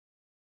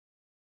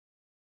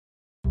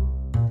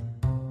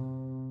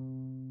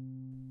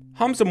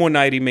Hamza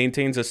Monaidi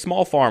maintains a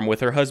small farm with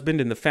her husband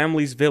in the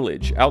family's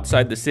village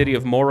outside the city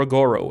of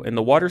Morogoro in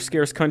the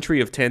water-scarce country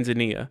of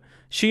Tanzania.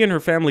 She and her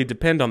family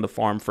depend on the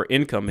farm for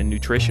income and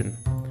nutrition.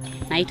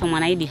 Naitwa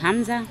Monaidi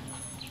Hamza,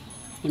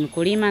 ni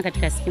mkulima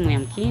katika skimu ya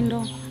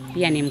Mkindo,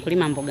 pia ni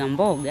mkulima mboga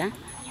mboga,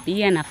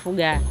 pia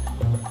nafuga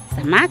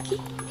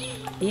samaki,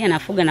 pia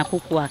nafuga na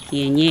kuku wa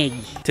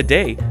kienyeji.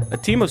 Today, a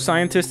team of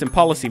scientists and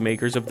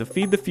policymakers of the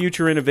Feed the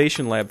Future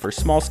Innovation Lab for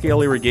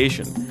Small-Scale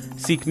Irrigation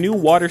seek new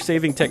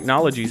water-saving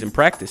technologies and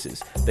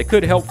practices that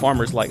could help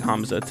farmers like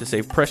Hamza to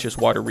save precious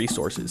water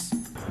resources.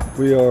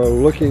 We are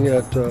looking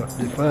at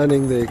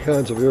defining the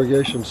kinds of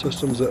irrigation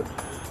systems that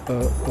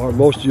are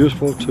most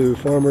useful to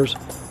farmers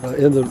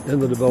in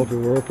the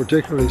developing world,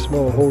 particularly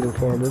smallholder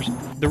farmers.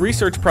 The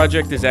research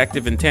project is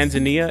active in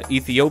Tanzania,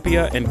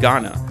 Ethiopia, and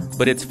Ghana,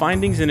 but its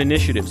findings and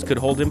initiatives could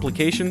hold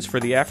implications for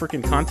the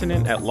African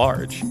continent at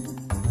large.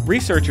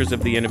 Researchers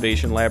of the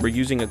Innovation Lab are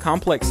using a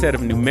complex set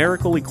of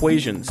numerical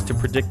equations to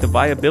predict the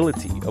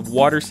viability of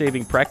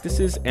water-saving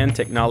practices and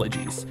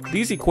technologies.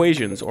 These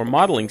equations, or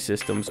modeling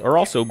systems, are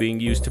also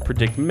being used to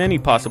predict many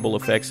possible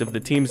effects of the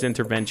team's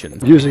intervention.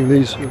 Using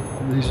these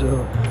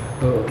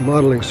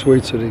modeling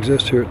suites that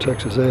exist here at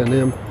Texas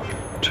A&M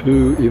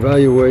to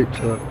evaluate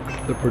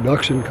the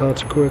production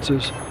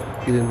consequences,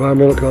 the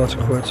environmental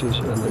consequences,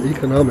 and the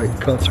economic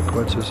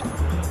consequences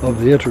of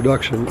the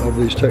introduction of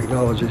these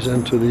technologies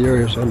into the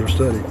areas under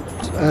study.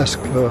 Ask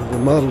the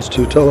models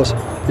to tell us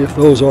if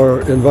those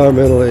are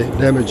environmentally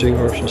damaging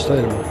or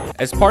sustainable.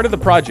 As part of the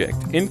project,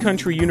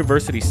 in-country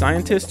university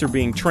scientists are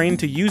being trained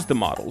to use the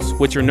models,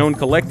 which are known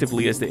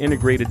collectively as the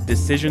Integrated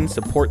Decision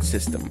Support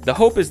System. The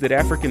hope is that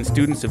African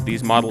students of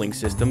these modeling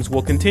systems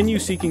will continue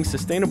seeking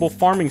sustainable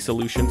farming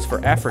solutions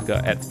for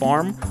Africa at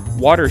farm,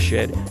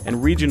 watershed,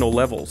 and regional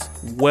levels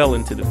well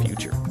into the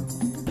future.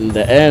 In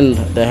the end,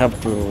 they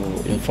have to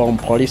inform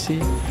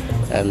policy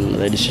and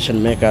the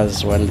decision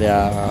makers when they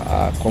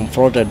are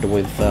confronted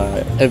with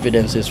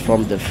evidences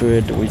from the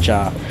field which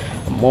are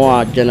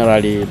more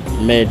generally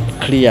made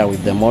clear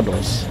with the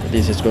models.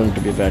 This is going to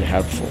be very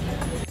helpful.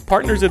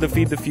 Partners of the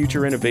Feed the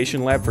Future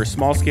Innovation Lab for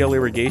Small-Scale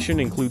Irrigation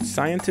include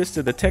scientists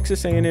of the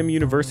Texas A&M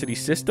University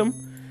System,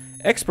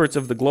 experts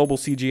of the global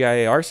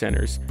CGIAR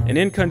centers, and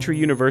in-country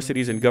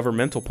universities and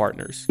governmental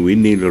partners. We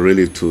need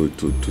really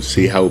to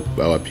see how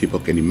our people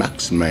can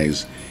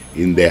maximize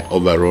in their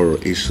overall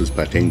issues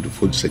pertaining to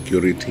food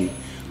security,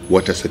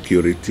 water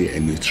security,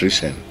 and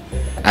nutrition.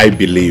 I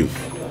believe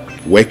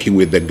working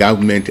with the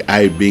government,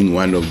 I being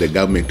one of the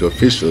government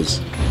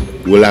officials,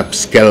 will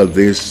upscale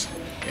this,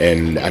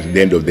 and at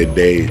the end of the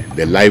day,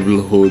 the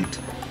livelihood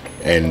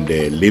and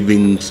the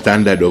living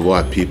standard of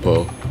our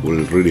people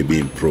will really be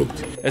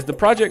improved. As the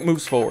project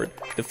moves forward,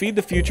 the Feed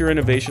the Future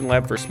Innovation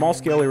Lab for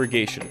Small-Scale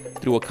Irrigation,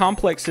 through a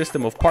complex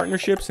system of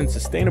partnerships and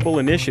sustainable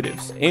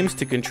initiatives, aims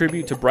to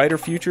contribute to brighter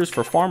futures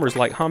for farmers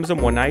like Hamza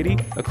Monaidi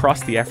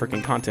across the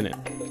African continent.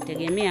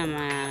 Tegemea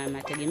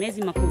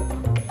mategemezi makubwa.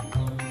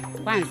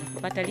 Kwanza,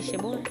 kupata lishe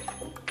bora.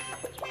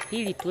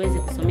 Pili, tuweze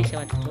kusomesha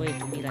watoto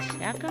wetu bila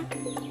shaka.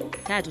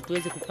 Tatu,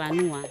 tuweze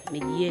kupanua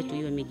miji yetu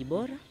iwe miji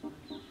bora.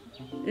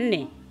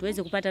 4,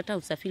 tuweze kupata hata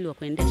usafiri wa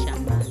kuendesha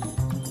shamba.